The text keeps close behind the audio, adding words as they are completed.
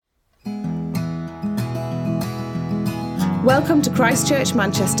Welcome to Christ Church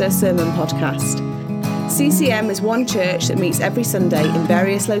Manchester Sermon Podcast. CCM is one church that meets every Sunday in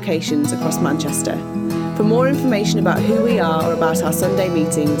various locations across Manchester. For more information about who we are or about our Sunday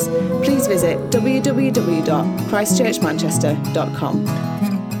meetings, please visit www.christchurchmanchester.com.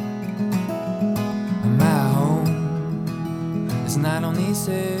 My home is not on this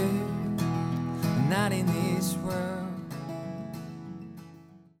earth, not in this world.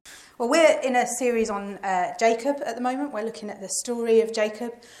 Well, we're in a series on Jacob at the moment. We're looking at the story of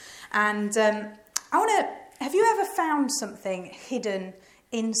Jacob. And have you ever found something hidden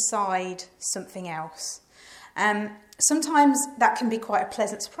inside something else? Sometimes that can be quite a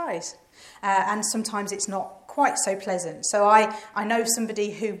pleasant surprise. And sometimes it's not quite so pleasant. So I know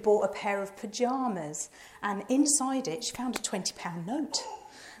somebody who bought a pair of pyjamas, and inside it she found a £20 note.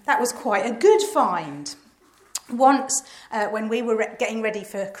 That was quite a good find. Once, when we were getting ready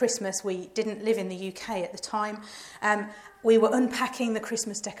for Christmas, we didn't live in the UK at the time, we were unpacking the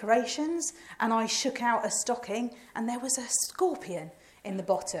Christmas decorations, and I shook out a stocking, and there was a scorpion in the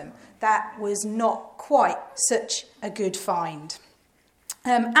bottom. That was not quite such a good find.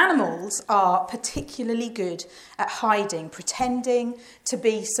 Animals are particularly good at hiding, pretending to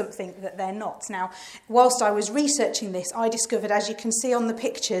be something that they're not. Now, whilst I was researching this, I discovered, as you can see on the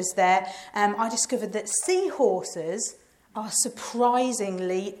pictures there, I discovered that seahorses are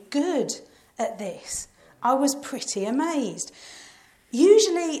surprisingly good at this. I was pretty amazed.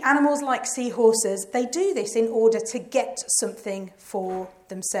 Usually animals like seahorses, they do this in order to get something for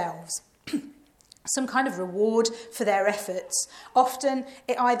themselves. Some kind of reward for their efforts. Often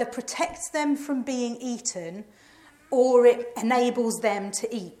it either protects them from being eaten or it enables them to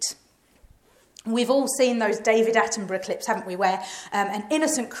eat. We've all seen those David Attenborough clips, haven't we, where an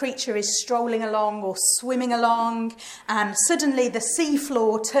innocent creature is strolling along or swimming along, and suddenly the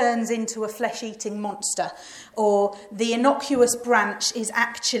seafloor turns into a flesh-eating monster, or the innocuous branch is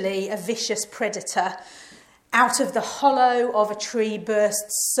actually a vicious predator. Out of the hollow of a tree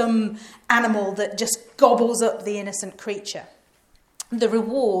bursts some animal that just gobbles up the innocent creature. The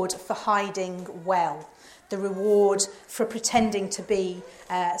reward for hiding well. The reward for pretending to be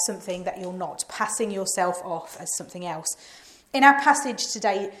something that you're not. Passing yourself off as something else. In our passage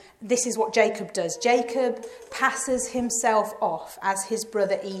today, this is what Jacob does. Jacob passes himself off as his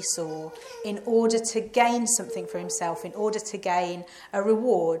brother Esau in order to gain something for himself, in order to gain a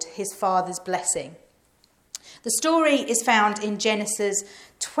reward, his father's blessing. The story is found in Genesis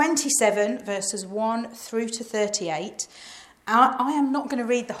 27, verses 1 through to 38. I am not going to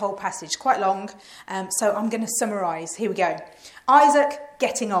read the whole passage, quite long, so I'm going to summarise. Here we go. Isaac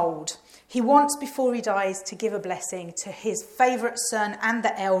getting old. He wants, before he dies, to give a blessing to his favourite son and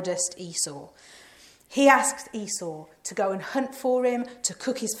the eldest, Esau. He asks Esau to go and hunt for him, to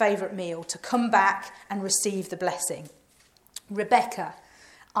cook his favourite meal, to come back and receive the blessing. Rebekah,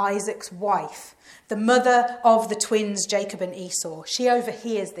 Isaac's wife, the mother of the twins Jacob and Esau, she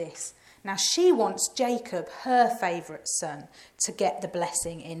overhears this. Now she wants Jacob, her favourite son, to get the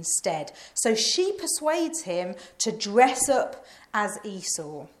blessing instead. So she persuades him to dress up as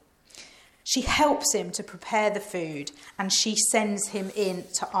Esau. She helps him to prepare the food, and she sends him in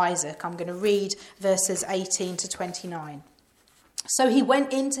to Isaac. I'm going to read verses 18 to 29. So he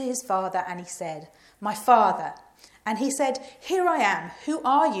went in to his father and he said, "My father." And he said, "Here I am. Who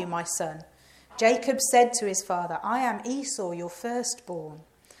are you, my son?" Jacob said to his father, "I am Esau, your firstborn.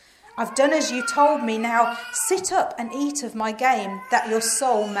 I've done as you told me. Now sit up and eat of my game, that your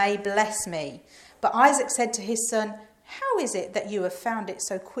soul may bless me." But Isaac said to his son, "How is it that you have found it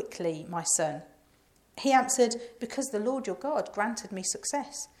so quickly, my son?" He answered, "Because the Lord your God granted me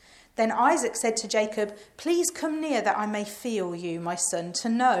success." Then Isaac said to Jacob, "Please come near that I may feel you, my son, to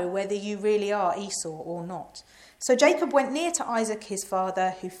know whether you really are Esau or not." So Jacob went near to Isaac his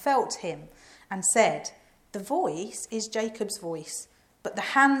father, who felt him, and said, "The voice is Jacob's voice, but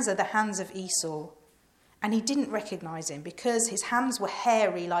the hands are the hands of Esau." And he didn't recognize him, because his hands were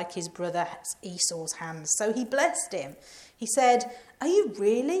hairy like his brother Esau's hands. So he blessed him. He said, "Are you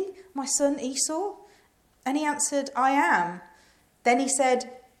really my son Esau?" And he answered, "I am." Then he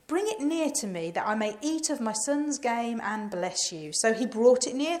said, "Bring it near to me, that I may eat of my son's game and bless you." So he brought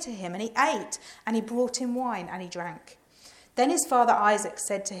it near to him, and he ate, and he brought him wine, and he drank. Then his father Isaac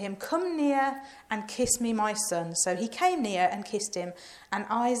said to him, "Come near and kiss me, my son." So he came near and kissed him, and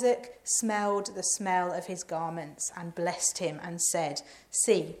Isaac smelled the smell of his garments and blessed him and said,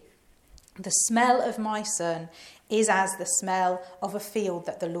 "See, the smell of my son is as the smell of a field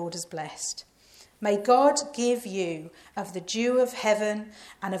that the Lord has blessed. May God give you of the dew of heaven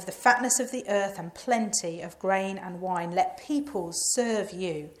and of the fatness of the earth and plenty of grain and wine. Let peoples serve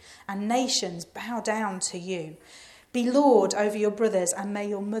you and nations bow down to you. Be Lord over your brothers, and may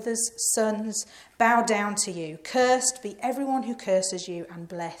your mother's sons bow down to you. Cursed be everyone who curses you, and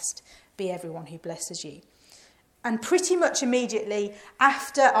blessed be everyone who blesses you. And pretty much immediately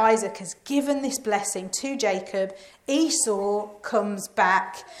after Isaac has given this blessing to Jacob, Esau comes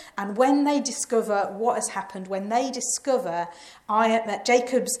back. And when they discover what has happened, when they discover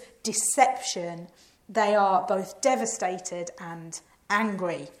Jacob's deception, they are both devastated and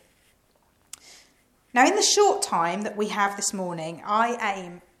angry. Now, in the short time that we have this morning,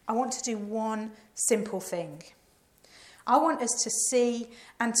 I want to do one simple thing. I want us to see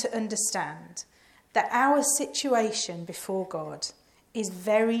and to understand that our situation before God is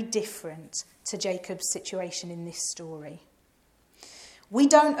very different to Jacob's situation in this story. We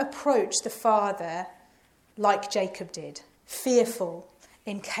don't approach the Father like Jacob did, fearful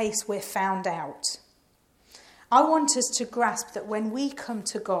in case we're found out. I want us to grasp that when we come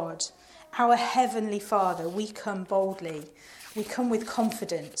to God, our Heavenly Father, we come boldly. We come with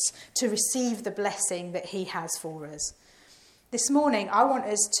confidence to receive the blessing that He has for us. This morning, I want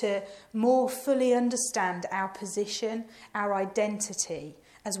us to more fully understand our position, our identity,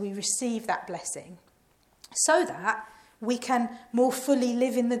 as we receive that blessing, so that we can more fully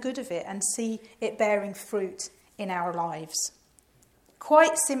live in the good of it and see it bearing fruit in our lives.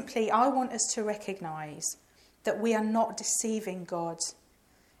 Quite simply, I want us to recognise that we are not deceiving God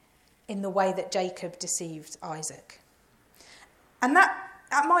in the way that Jacob deceived Isaac. And that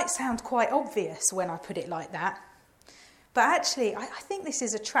might sound quite obvious when I put it like that. But actually, I think this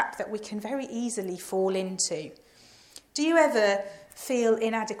is a trap that we can very easily fall into. Do you ever feel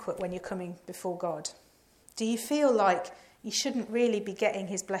inadequate when you're coming before God? Do you feel like you shouldn't really be getting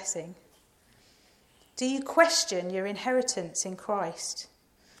His blessing? Do you question your inheritance in Christ?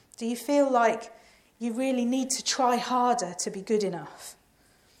 Do you feel like you really need to try harder to be good enough?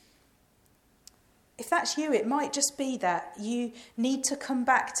 If that's you, it might just be that you need to come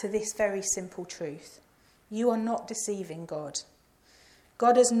back to this very simple truth. You are not deceiving God.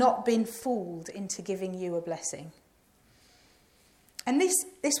 God has not been fooled into giving you a blessing. And this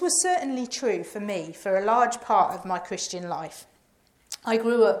was certainly true for me for a large part of my Christian life. I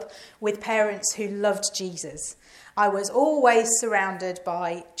grew up with parents who loved Jesus. I was always surrounded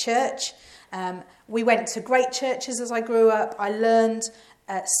by church. We went to great churches as I grew up. I learned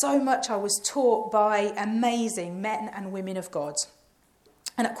so much. I was taught by amazing men and women of God.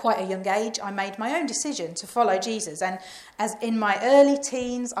 And at quite a young age, I made my own decision to follow Jesus. And as in my early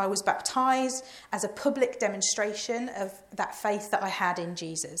teens, I was baptised as a public demonstration of that faith that I had in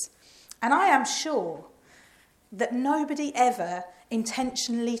Jesus. And I am sure that nobody ever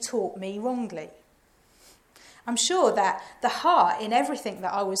intentionally taught me wrongly. I'm sure that the heart in everything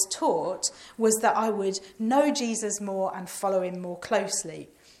that I was taught was that I would know Jesus more and follow Him more closely.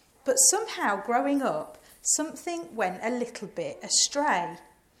 But somehow, growing up, something went a little bit astray,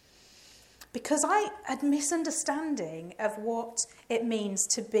 because I had misunderstanding of what it means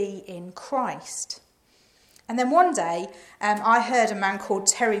to be in Christ. And then one day, I heard a man called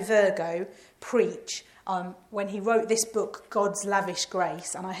Terry Virgo preach when he wrote this book, God's Lavish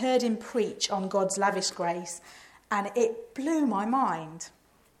Grace. And I heard him preach on God's lavish grace, and it blew my mind.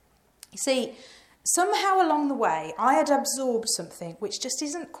 You see, somehow along the way, I had absorbed something which just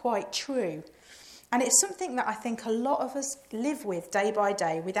isn't quite true. And it's something that I think a lot of us live with day by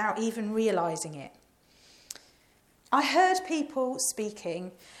day without even realising it. I heard people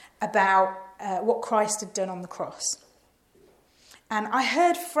speaking about what Christ had done on the cross. And I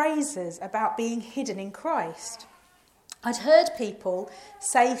heard phrases about being hidden in Christ. I'd heard people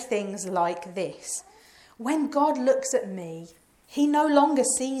say things like this: when God looks at me, He no longer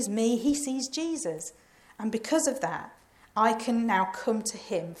sees me, He sees Jesus. And because of that, I can now come to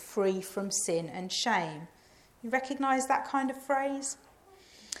Him free from sin and shame. You recognise that kind of phrase?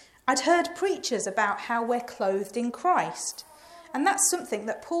 I'd heard preachers about how we're clothed in Christ. And that's something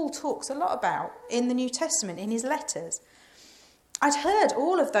that Paul talks a lot about in the New Testament, in his letters. I'd heard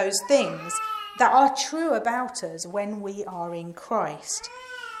all of those things that are true about us when we are in Christ.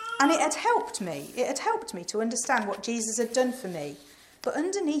 And it had helped me. It had helped me to understand what Jesus had done for me. But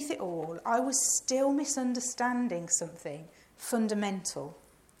underneath it all, I was still misunderstanding something fundamental.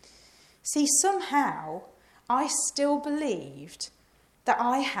 See, somehow, I still believed that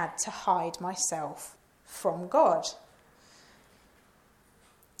I had to hide myself from God.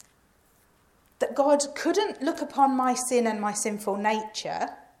 That God couldn't look upon my sin and my sinful nature,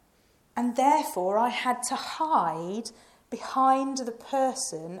 and therefore I had to hide behind the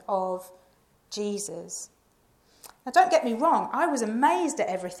person of Jesus. Now, don't get me wrong, I was amazed at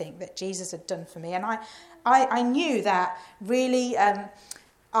everything that Jesus had done for me, and I knew that really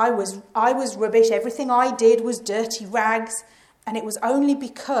I was rubbish. Everything I did was dirty rags. And it was only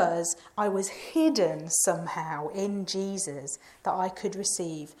because I was hidden somehow in Jesus that I could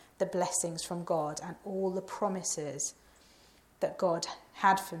receive the blessings from God and all the promises that God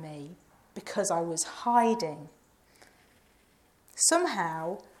had for me, because I was hiding.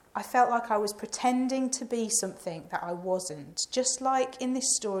 Somehow I felt like I was pretending to be something that I wasn't, just like in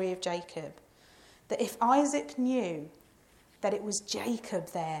this story of Jacob, that if Isaac knew that it was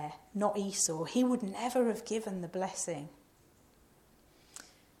Jacob there, not Esau, he would never have given the blessing.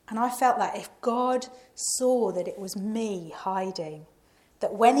 And I felt that if God saw that it was me hiding,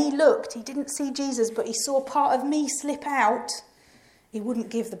 that when he looked, he didn't see Jesus, but he saw part of me slip out, he wouldn't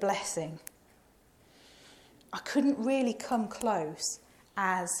give the blessing. I couldn't really come close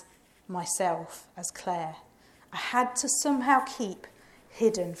as myself, as Claire. I had to somehow keep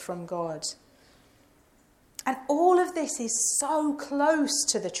hidden from God. And all of this is so close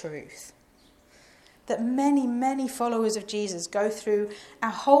to the truth that many, many followers of Jesus go through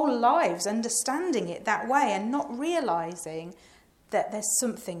our whole lives understanding it that way and not realising that there's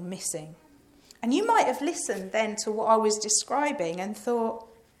something missing. And you might have listened then to what I was describing and thought,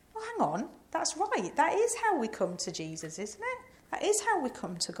 oh, hang on, that's right. That is how we come to Jesus, isn't it? That is how we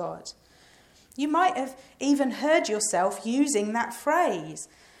come to God. You might have even heard yourself using that phrase,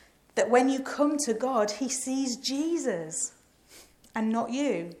 that when you come to God, he sees Jesus and not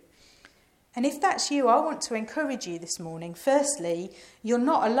you. And if that's you, I want to encourage you this morning. Firstly, you're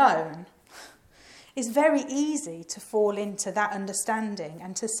not alone. It's very easy to fall into that understanding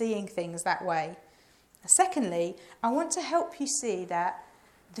and to seeing things that way. Secondly, I want to help you see that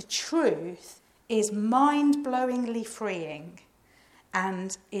the truth is mind-blowingly freeing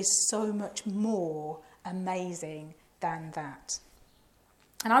and is so much more amazing than that.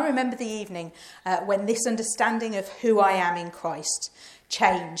 And I remember the evening when this understanding of who I am in Christ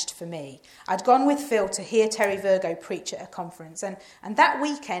changed for me. I'd gone with Phil to hear Terry Virgo preach at a conference, and that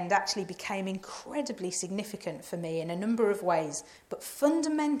weekend actually became incredibly significant for me in a number of ways. But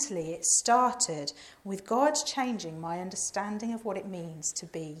fundamentally, it started with God changing my understanding of what it means to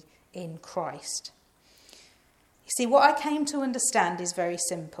be in Christ. You see, what I came to understand is very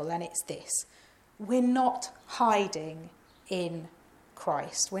simple, and it's this. We're not hiding in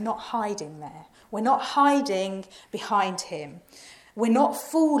Christ. We're not hiding there. We're not hiding behind him. We're not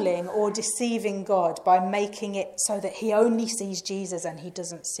fooling or deceiving God by making it so that he only sees Jesus and he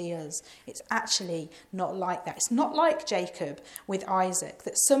doesn't see us. It's actually not like that. It's not like Jacob with Isaac,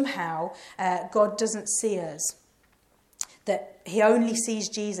 that somehow God doesn't see us, that he only sees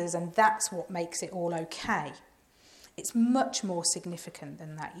Jesus and that's what makes it all okay. It's much more significant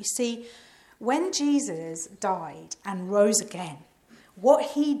than that. You see, when Jesus died and rose again,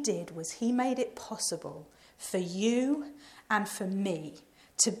 what he did was he made it possible for you and for me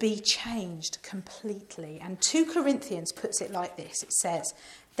to be changed completely. And 2 Corinthians puts it like this. It says,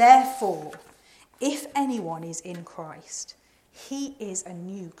 therefore, if anyone is in Christ, he is a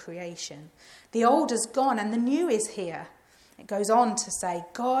new creation. The old is gone and the new is here. It goes on to say,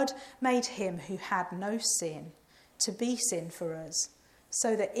 God made him who had no sin to be sin for us,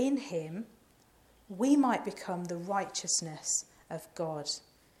 so that in him we might become the righteousness of God.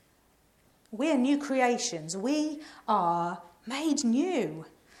 We are new creations. We are made new.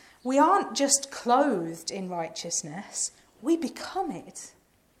 We aren't just clothed in righteousness. We become it.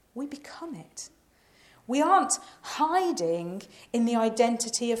 We become it. We aren't hiding in the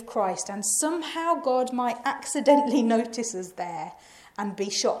identity of Christ and somehow God might accidentally notice us there and be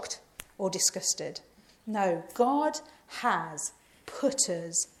shocked or disgusted. No, God has put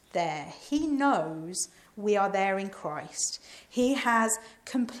us there. He knows we are there in Christ. He has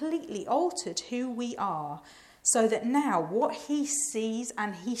completely altered who we are so that now what he sees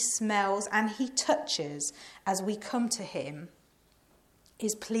and he smells and he touches as we come to him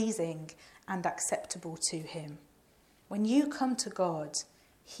is pleasing and acceptable to him. When you come to God,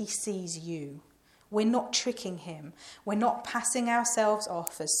 he sees you. We're not tricking him. We're not passing ourselves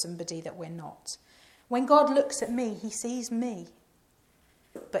off as somebody that we're not. When God looks at me, he sees me.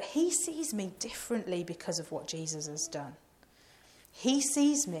 But he sees me differently because of what Jesus has done. He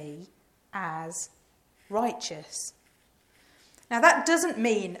sees me as righteous. Now, that doesn't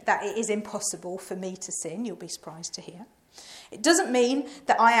mean that it is impossible for me to sin. You'll be surprised to hear. It doesn't mean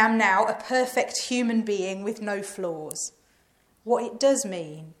that I am now a perfect human being with no flaws. What it does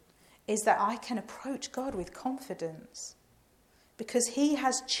mean is that I can approach God with confidence because he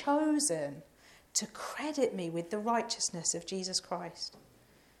has chosen to credit me with the righteousness of Jesus Christ.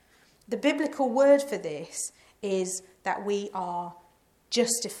 The biblical word for this is that we are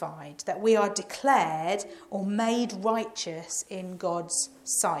justified, that we are declared or made righteous in God's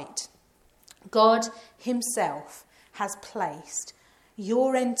sight. God himself has placed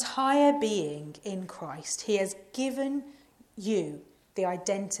your entire being in Christ. He has given you the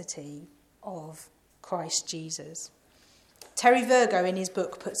identity of Christ Jesus. Terry Virgo in his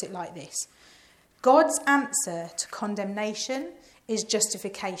book puts it like this: God's answer to condemnation is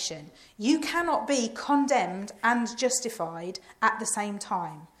justification. You cannot be condemned and justified at the same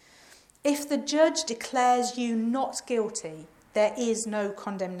time. If the judge declares you not guilty, there is no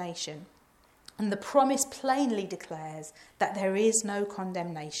condemnation. And the promise plainly declares that there is no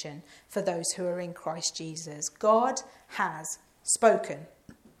condemnation for those who are in Christ Jesus. God has spoken.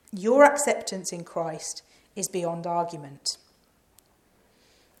 Your acceptance in Christ is beyond argument.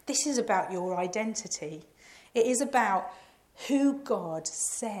 This is about your identity. It is about who God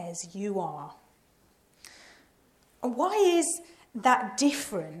says you are. And why is that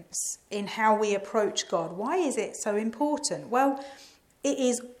difference in how we approach God? Why is it so important? Well, it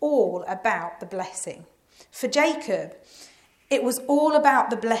is all about the blessing. For Jacob, it was all about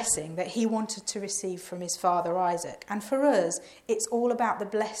the blessing that he wanted to receive from his father Isaac. And for us, it's all about the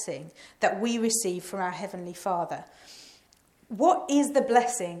blessing that we receive from our Heavenly Father. What is the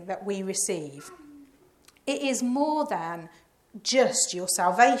blessing that we receive? It is more than just your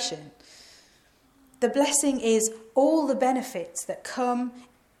salvation. The blessing is all the benefits that come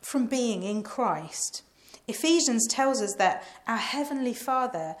from being in Christ. Ephesians tells us that our Heavenly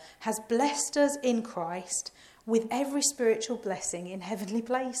Father has blessed us in Christ with every spiritual blessing in heavenly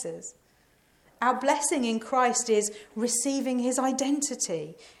places. Our blessing in Christ is receiving his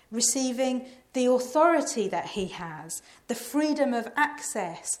identity, receiving the authority that he has, the freedom of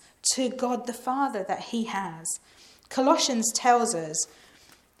access to God the Father that he has. Colossians tells us,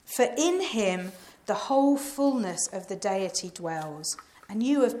 "For in him the whole fullness of the deity dwells, and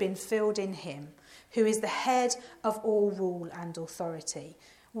you have been filled in him, who is the head of all rule and authority."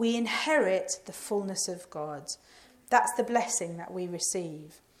 We inherit the fullness of God. That's the blessing that we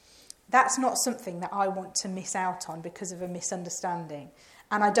receive. That's not something that I want to miss out on because of a misunderstanding.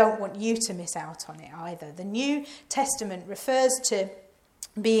 And I don't want you to miss out on it either. The New Testament refers to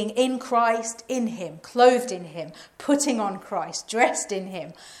being in Christ, in him, clothed in him, putting on Christ, dressed in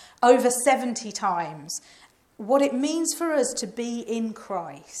him, over 70 times. What it means for us to be in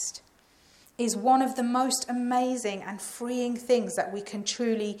Christ is one of the most amazing and freeing things that we can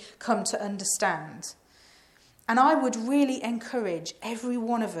truly come to understand. And I would really encourage every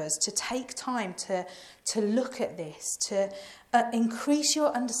one of us to take time to look at this, to increase your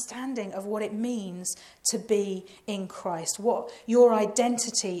understanding of what it means to be in Christ, what your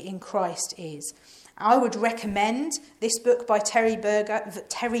identity in Christ is. I would recommend this book by Terry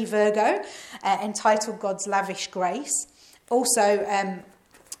Virgo, entitled God's Lavish Grace. Also,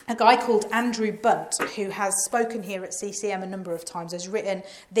 a guy called Andrew Bunt, who has spoken here at CCM a number of times, has written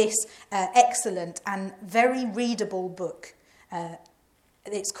this excellent and very readable book.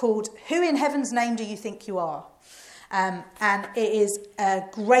 It's called Who in Heaven's Name Do You Think You Are? And it is a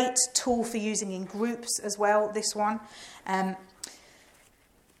great tool for using in groups as well, this one.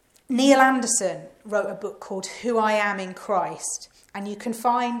 Neil Anderson wrote a book called Who I Am in Christ, and you can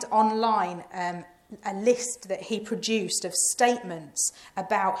find online a list that he produced of statements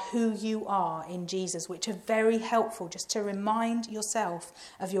about who you are in Jesus, which are very helpful just to remind yourself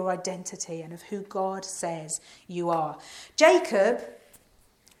of your identity and of who God says you are. Jacob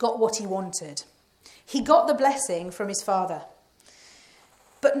got what he wanted. He got the blessing from his father.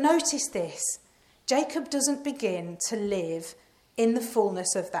 But notice this, Jacob doesn't begin to live in the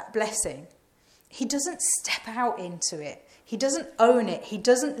fullness of that blessing. He doesn't step out into it. He doesn't own it. He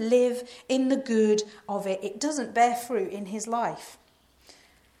doesn't live in the good of it. It doesn't bear fruit in his life.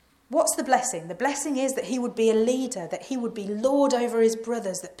 What's the blessing? The blessing is that he would be a leader, that he would be lord over his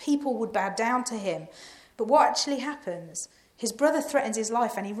brothers, that people would bow down to him. But what actually happens? His brother threatens his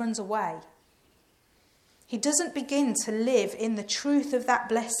life and he runs away. He doesn't begin to live in the truth of that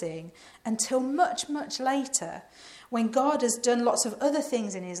blessing until much, much later, when God has done lots of other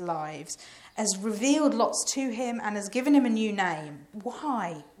things in his lives, has revealed lots to him and has given him a new name.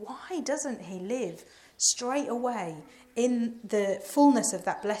 Why? Why doesn't he live straight away in the fullness of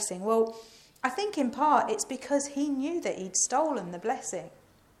that blessing? Well, I think in part it's because he knew that he'd stolen the blessing.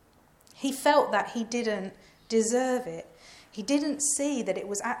 He felt that he didn't deserve it. He didn't see that it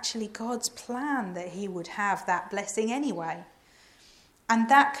was actually God's plan that he would have that blessing anyway. And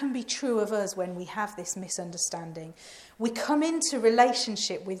that can be true of us when we have this misunderstanding. We come into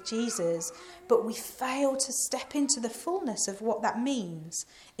relationship with Jesus, but we fail to step into the fullness of what that means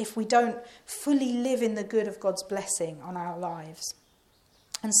if we don't fully live in the good of God's blessing on our lives.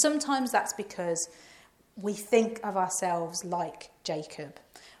 And sometimes that's because we think of ourselves like Jacob,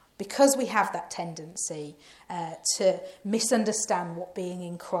 because we have that tendency to misunderstand what being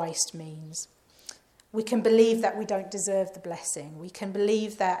in Christ means. We can believe that we don't deserve the blessing. We can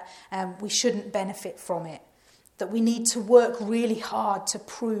believe that we shouldn't benefit from it, that we need to work really hard to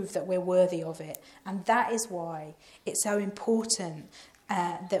prove that we're worthy of it. And that is why it's so important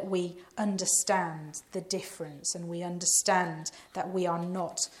that we understand the difference, and we understand that we are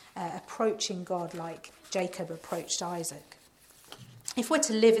not approaching God like Jacob approached Isaac. If we're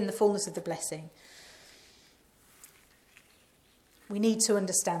to live in the fullness of the blessing, we need to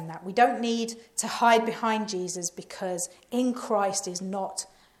understand that. We don't need to hide behind Jesus, because in Christ is not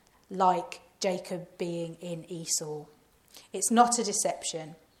like Jacob being in Esau. It's not a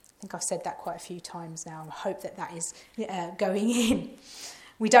deception. I think I've said that quite a few times now. I hope that is going in.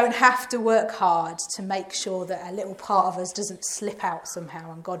 We don't have to work hard to make sure that a little part of us doesn't slip out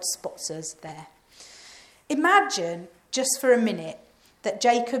somehow and God spots us there. Imagine, just for a minute, that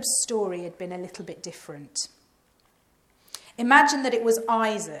Jacob's story had been a little bit different. Imagine that it was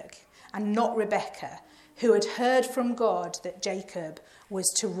Isaac and not Rebekah who had heard from God that Jacob was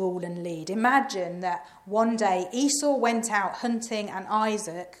to rule and lead. Imagine that one day Esau went out hunting and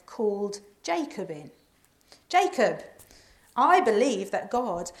Isaac called Jacob in. Jacob, I believe that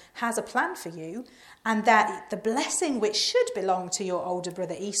God has a plan for you, and that the blessing which should belong to your older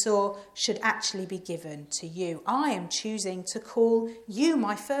brother Esau should actually be given to you. I am choosing to call you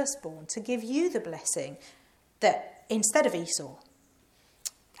my firstborn, to give you the blessing that instead of Esau.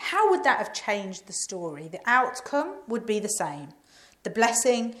 How would that have changed the story? The outcome would be the same. The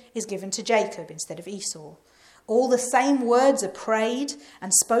blessing is given to Jacob instead of Esau. All the same words are prayed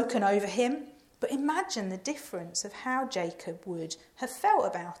and spoken over him. But imagine the difference of how Jacob would have felt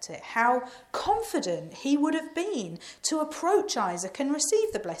about it, how confident he would have been to approach Isaac and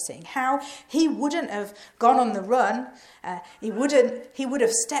receive the blessing, how he wouldn't have gone on the run. He would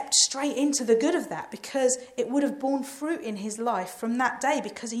have stepped straight into the good of that, because it would have borne fruit in his life from that day,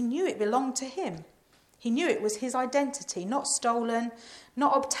 because he knew it belonged to him. He knew it was his identity, not stolen,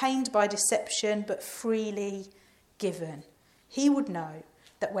 not obtained by deception, but freely given. He would know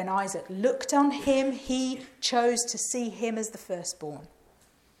that when Isaac looked on him, he chose to see him as the firstborn.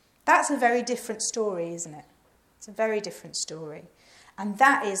 That's a very different story, isn't it? It's a very different story. And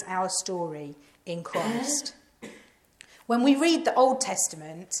that is our story in Christ. When we read the Old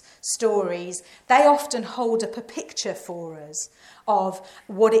Testament stories, they often hold up a picture for us of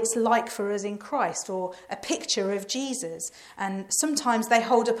what it's like for us in Christ, or a picture of Jesus. And sometimes they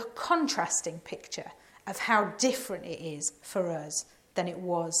hold up a contrasting picture of how different it is for us than it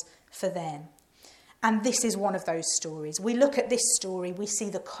was for them. And this is one of those stories. We look at this story, we see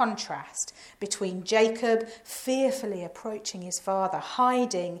the contrast between Jacob fearfully approaching his father,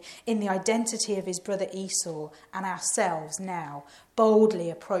 hiding in the identity of his brother Esau, and ourselves now boldly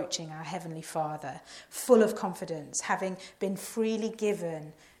approaching our Heavenly Father, full of confidence, having been freely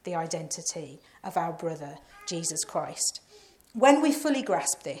given the identity of our brother, Jesus Christ. When we fully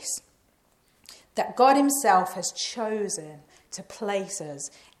grasp this, that God himself has chosen to place us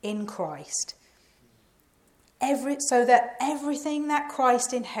in Christ, so that everything that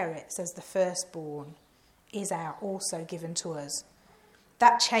Christ inherits as the firstborn is also given to us.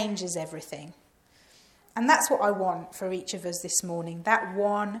 That changes everything. And that's what I want for each of us this morning, that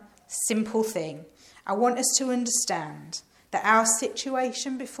one simple thing. I want us to understand that our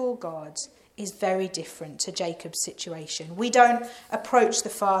situation before God is very different to Jacob's situation. We don't approach the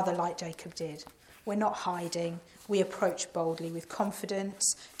Father like Jacob did. We're not hiding. We approach boldly with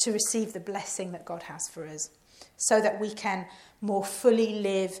confidence to receive the blessing that God has for us, so that we can more fully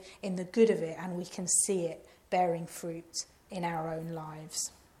live in the good of it and we can see it bearing fruit in our own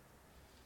lives.